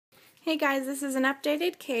Hey guys, this is an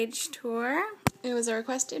updated cage tour. It was a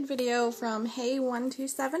requested video from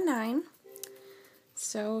Hey1279.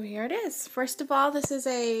 So here it is. First of all, this is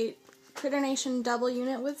a Critter Nation double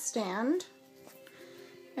unit with stand,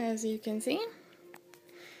 as you can see.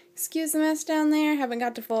 Excuse the mess down there, haven't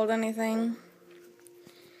got to fold anything.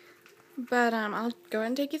 But I'll go ahead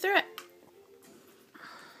and take you through it.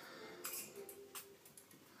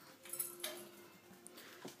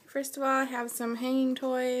 First of all, I have some hanging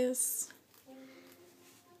toys.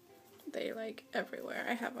 They like everywhere.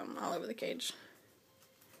 I have them all over the cage.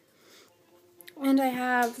 And I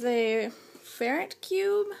have the ferret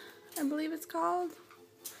cube, I believe it's called.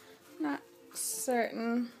 Not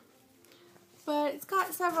certain. But it's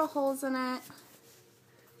got several holes in it.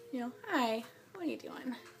 You know, hi, what are you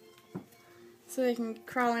doing? So they can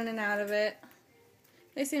crawl in and out of it.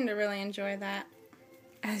 They seem to really enjoy that,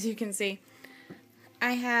 as you can see.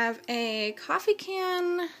 I have a coffee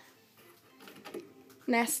can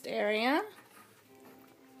nest area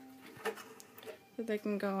that they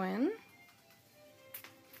can go in.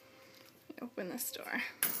 Open this door.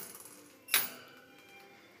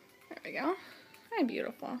 There we go. Hi,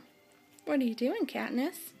 beautiful. What are you doing,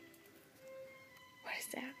 Katniss? What is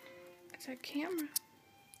that? It's a camera.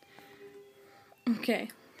 Okay.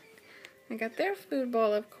 I got their food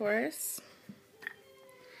bowl, of course.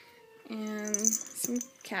 And some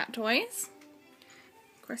cat toys.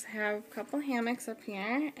 Of course, I have a couple hammocks up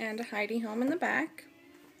here and a hidey home in the back.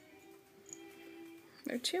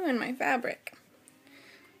 They're chewing my fabric.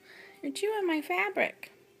 You're chewing my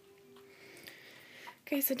fabric.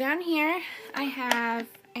 Okay, so down here I have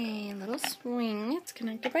a little swing. It's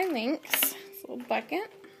connected by links. It's a little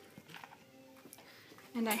bucket.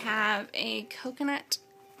 And I have a coconut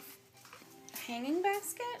hanging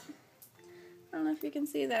basket. I don't know if you can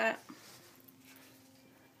see that.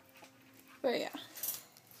 But yeah.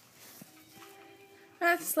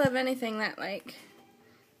 I just love anything that like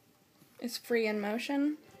is free in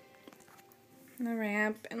motion. And the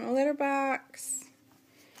ramp and the litter box.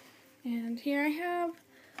 And here I have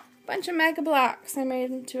a bunch of Mega Bloks I made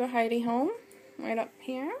into a hidey home right up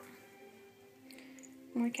here.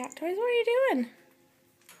 More cat toys. What are you doing?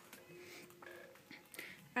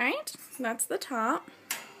 Alright, so that's the top.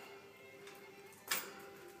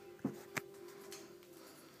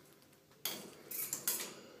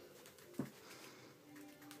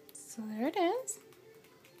 So there it is.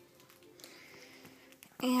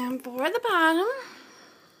 And for the bottom,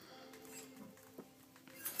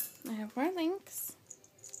 I have more links.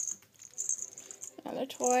 Another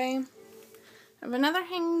toy. I have another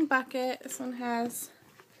hanging bucket. This one has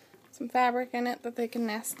some fabric in it that they can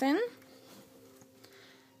nest in.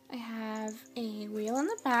 I have a wheel in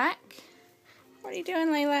the back. What are you doing,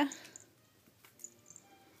 Layla?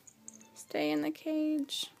 Stay in the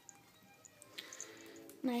cage.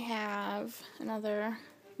 And I have another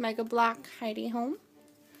Mega Blok hidey home.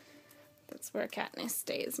 That's where Katniss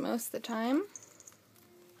stays most of the time.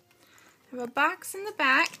 I have a box in the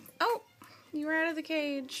back. Oh, you were out of the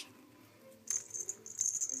cage.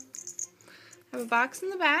 I have a box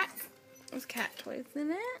in the back with cat toys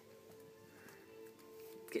in it.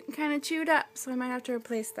 It's getting kind of chewed up, so I might have to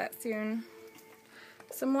replace that soon.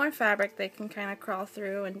 Some more fabric they can kind of crawl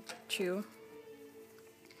through and chew.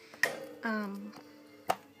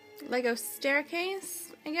 Lego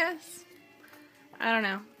staircase, I guess. I don't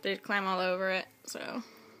know. They'd climb all over it, so.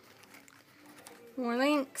 More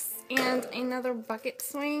links and another bucket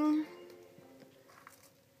swing.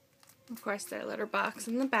 Of course, their litter box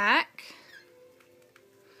in the back.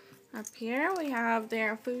 Up here we have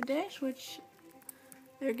their food dish, which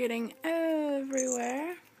they're getting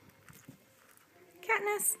everywhere.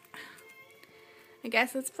 Katniss. I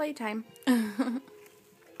guess it's playtime.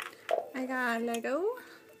 I got Lego.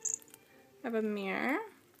 I have a mirror.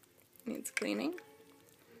 Needs cleaning.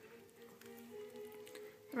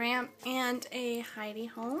 Ramp and a hidey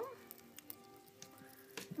home.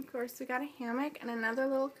 Of course, we got a hammock and another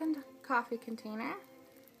little coffee container.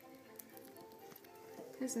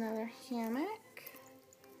 There's another hammock.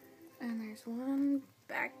 And there's one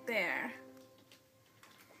back there.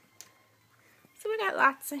 So we got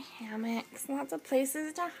lots of hammocks, lots of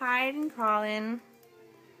places to hide and crawl in.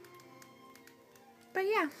 But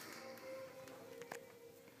yeah.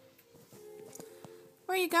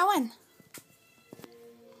 Where are you going?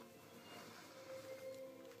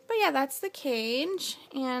 But yeah, that's the cage.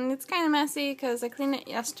 And it's kind of messy because I cleaned it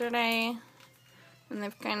yesterday. And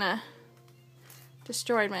they've kind of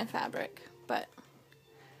destroyed my fabric. But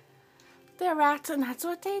they're rats and that's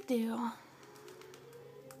what they do.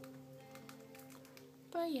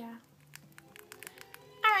 But yeah.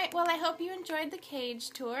 Alright, well I hope you enjoyed the cage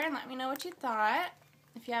tour and let me know what you thought.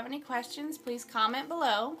 If you have any questions, please comment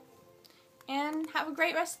below. And have a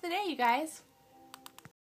great rest of the day, you guys.